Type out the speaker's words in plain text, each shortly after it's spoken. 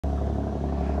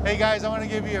Hey guys, I want to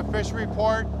give you a fish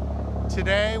report.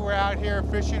 Today we're out here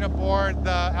fishing aboard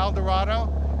the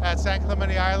Eldorado at San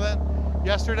Clemente Island.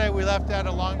 Yesterday we left out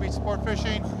of Long Beach Sport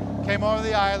Fishing, came over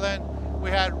the island. We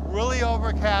had really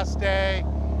overcast day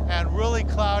and really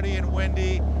cloudy and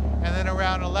windy. And then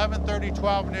around 11:30,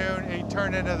 12 noon, it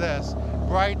turned into this.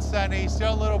 Bright, sunny,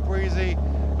 still a little breezy,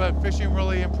 but fishing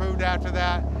really improved after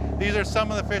that. These are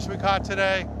some of the fish we caught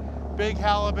today. Big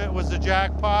halibut was the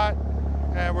jackpot,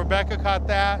 and Rebecca caught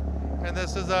that. And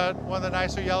this is one of the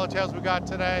nicer yellowtails we got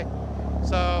today.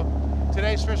 So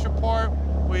today's fish report,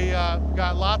 we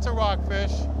got lots of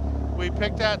rockfish. We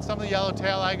picked at some of the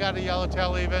yellowtail. I got a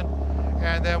yellowtail even.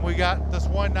 And then we got this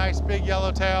one nice big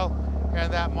yellowtail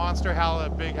and that monster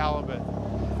halibut, big halibut.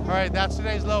 All right, that's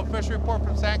today's little fish report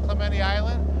from San Clemente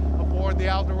Island aboard the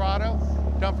Eldorado.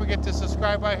 Don't forget to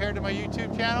subscribe right here to my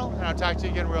YouTube channel, and I'll talk to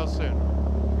you again real soon.